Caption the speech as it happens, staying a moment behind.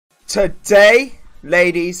Today,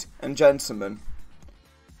 ladies and gentlemen,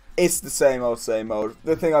 it's the same old, same old.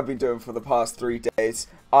 The thing I've been doing for the past 3 days.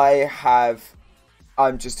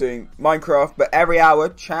 I'm just doing Minecraft, but every hour,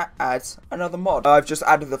 chat adds another mod. I've just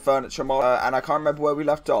added the furniture mod, and I can't remember where we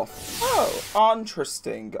left off. Oh,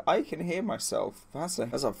 interesting. I can hear myself. That's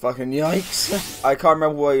a fucking yikes. I can't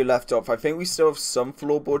remember where we left off. I think we still have some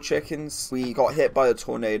floorboard chickens. We got hit by a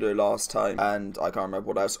tornado last time, and I can't remember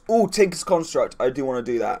what else. Oh, Tinker's Construct. I do want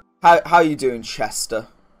to do that. How you doing, Chester?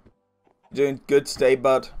 You doing good today,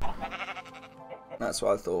 bud? That's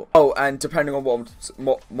what I thought. Oh, and depending on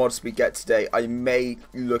what mods we get today, I may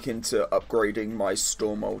look into upgrading my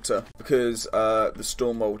storm altar, because the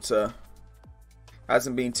storm altar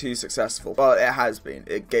hasn't been too successful. Well, it has been.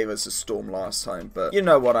 It gave us a storm last time, but you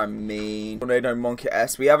know what I mean. Tornado Monkey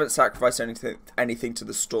S. We haven't sacrificed anything to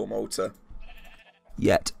the storm altar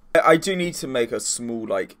yet. I do need to make a small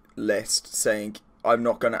list saying I'm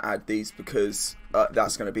not going to add these because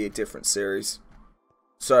that's going to be a different series.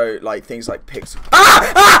 So, things like picks.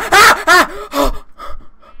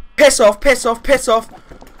 Piss off, piss off, piss off!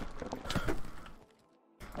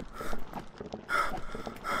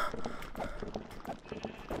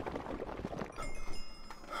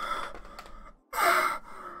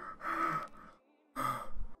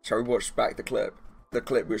 Shall we watch back the clip? The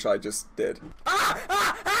clip which I just did.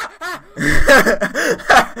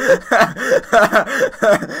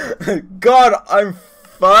 God, I'm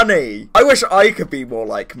funny. I wish I could be more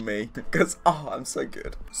like me, because I'm so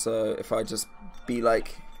good. So if I just be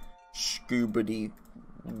like scoobity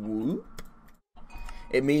whoop,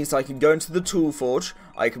 it means I can go into the tool forge.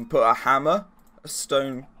 I can put a hammer, a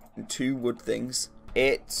stone, and 2 wood things.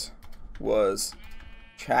 It was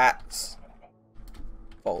chat's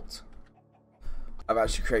fault. I've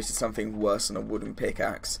actually created something worse than a wooden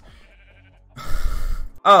pickaxe.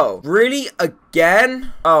 Oh, really?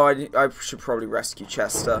 Again? Oh, I should probably rescue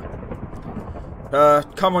Chester.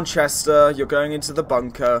 Come on, Chester. You're going into the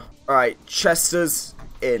bunker. Alright, Chester's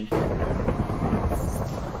in.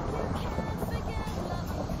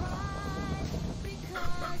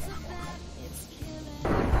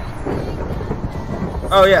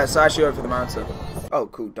 Oh, yeah, it's actually over the mountain. Oh,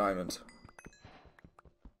 cool, diamond.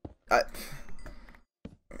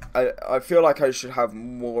 I feel like I should have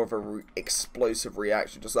more of a explosive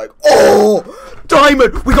reaction, just like, oh,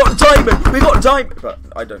 diamond, we got a diamond, we got a diamond, but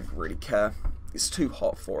I don't really care. It's too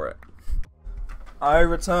hot for it. I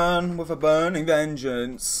return with a burning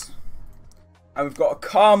vengeance, and we've got a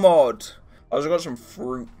car mod. I also got some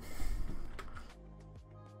fruit.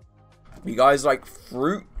 You guys like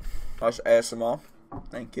fruit? Nice ASMR.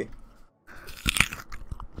 Thank you.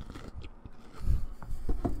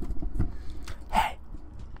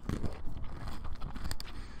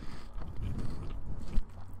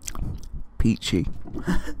 Peachy.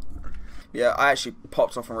 Yeah, I actually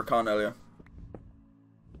popped off on Rakan earlier.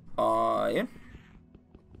 Yeah.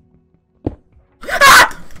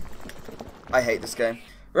 I hate this game.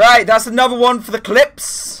 Right, that's another one for the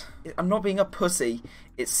clips. I'm not being a pussy.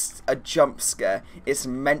 It's a jump scare. It's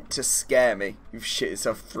meant to scare me. You've shit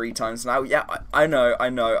yourself 3 times now. Yeah, I know.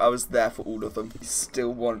 I was there for all of them. You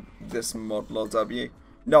still want this mod, LOLW?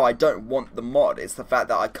 No, I don't want the mod. It's the fact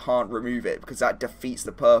that I can't remove it, because that defeats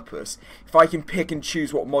the purpose. If I can pick and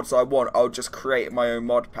choose what mods I want, I'll just create my own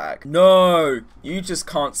mod pack. No! You just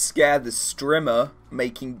can't scare the streamer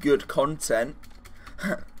making good content.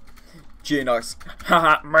 Geonice.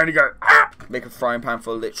 Haha, I'm ready to go. Make a frying pan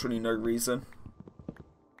for literally no reason.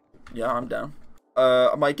 Yeah, I'm down.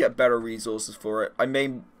 I might get better resources for it. I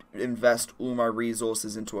may invest all my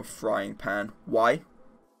resources into a frying pan. Why?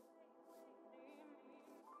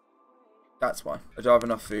 That's why. I don't have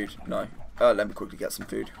enough food. No. Let me quickly get some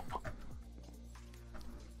food.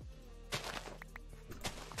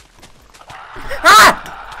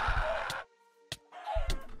 Ah!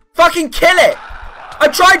 Fucking kill it!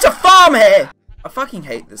 I'm trying to farm here! I fucking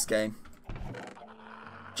hate this game.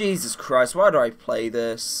 Jesus Christ, why do I play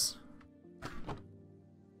this?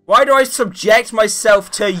 Why do I subject myself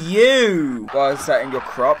to you? Why is that in your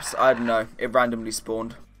crops? I don't know. It randomly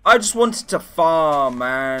spawned. I just wanted to farm,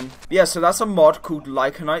 man. Yeah, so that's a mod called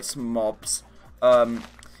Lycanite's Mobs. And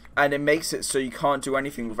it makes it so you can't do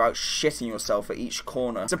anything without shitting yourself at each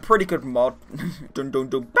corner. It's a pretty good mod. Dun dun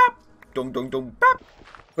dun bap. Dun dun dun bap.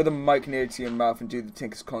 Put the mic near to your mouth and do the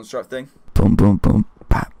Tinker's Construct thing. Boom boom boom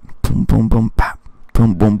bap. Boom boom boom bap.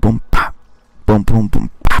 Boom boom boom bap. Boom boom boom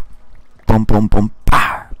bap. Boom boom boom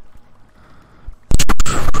bap.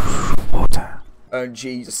 Water. Oh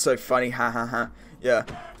gee, it's so funny. Ha ha ha. Yeah.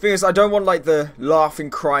 Thing is, I don't want the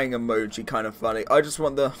laughing, crying emoji kind of funny. I just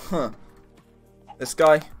want the, This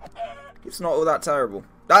guy, it's not all that terrible.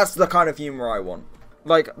 That's the kind of humor I want.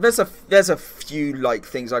 Like, there's a few, like,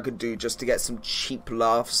 things I could do just to get some cheap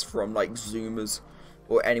laughs from, like, Zoomers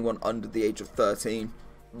or anyone under the age of 13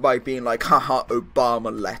 by being like, haha,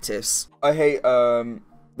 Obama lettuce. I hate,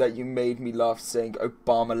 that you made me laugh saying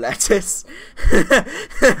Obama lettuce.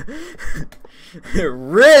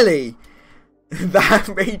 Really? That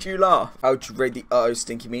made you laugh? How would you rate the uh-oh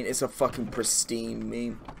Stinky meme? It's a fucking pristine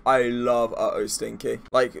meme. I love uh-oh Stinky.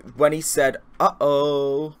 Like, when he said,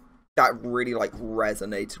 uh-oh, that really, like,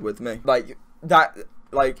 resonated with me. Like, that,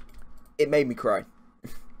 like, it made me cry.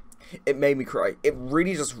 It made me cry. It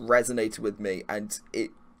really just resonated with me, and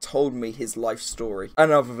it told me his life story.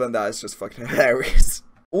 And other than that, it's just fucking hilarious.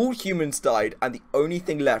 All humans died, and the only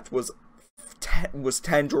thing left was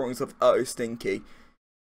 10 drawings of uh-oh Stinky.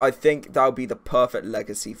 I think that'll be the perfect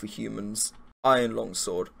legacy for humans. Iron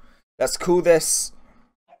longsword. Let's call this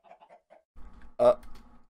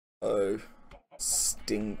uh-oh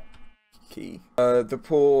Stinky. The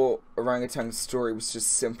poor orangutan's story was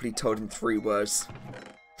just simply told in 3 words.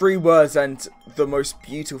 3 words and the most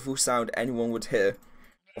beautiful sound anyone would hear.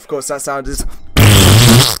 Of course, that sound is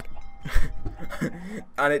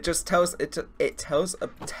and it just tells it tells a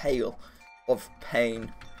tale of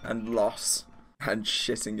pain and loss and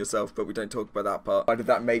shitting yourself, but we don't talk about that part. Why did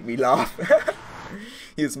that make me laugh?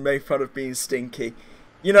 He was made fun of being stinky.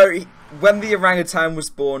 You know, when the orangutan was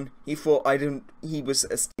born, he thought he was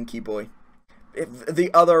a stinky boy. The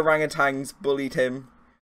other orangutans bullied him.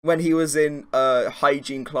 When he was in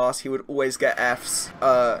hygiene class, he would always get Fs.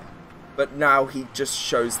 But now he just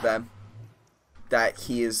shows them that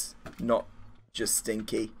he is not just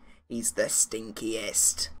stinky. He's the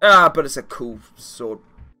stinkiest. But it's a cool sword.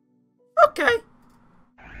 Okay.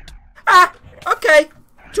 Okay.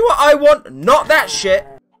 Do what I want, not that shit.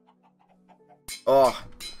 Oh,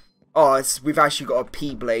 we've actually got a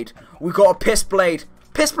P blade. We've got a piss blade.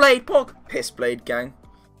 Piss blade, pog. Piss blade gang.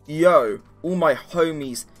 Yo, all my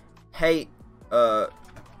homies hate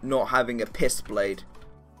not having a piss blade.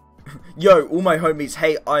 Yo, all my homies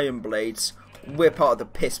hate iron blades. We're part of the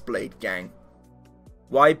piss blade gang.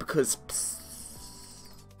 Why? Because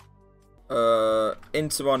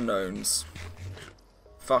into unknowns.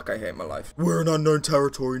 Fuck, I hate my life. We're in unknown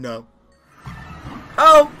territory now.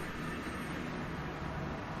 Oh!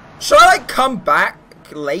 Should I, like, come back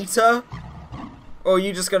later? Or are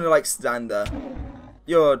you just gonna, like, stand there?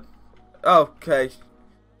 Okay.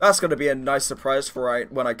 That's gonna be a nice surprise for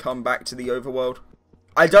when I come back to the overworld.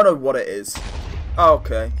 I don't know what it is.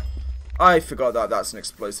 Okay. I forgot that that's an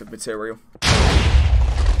explosive material.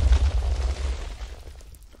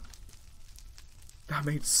 That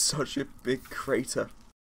made such a big crater.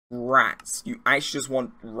 Rats. You actually just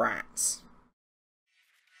want rats.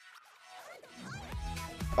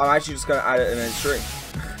 I'm actually just gonna add it in a tree.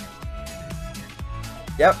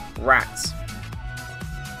 Yep, rats.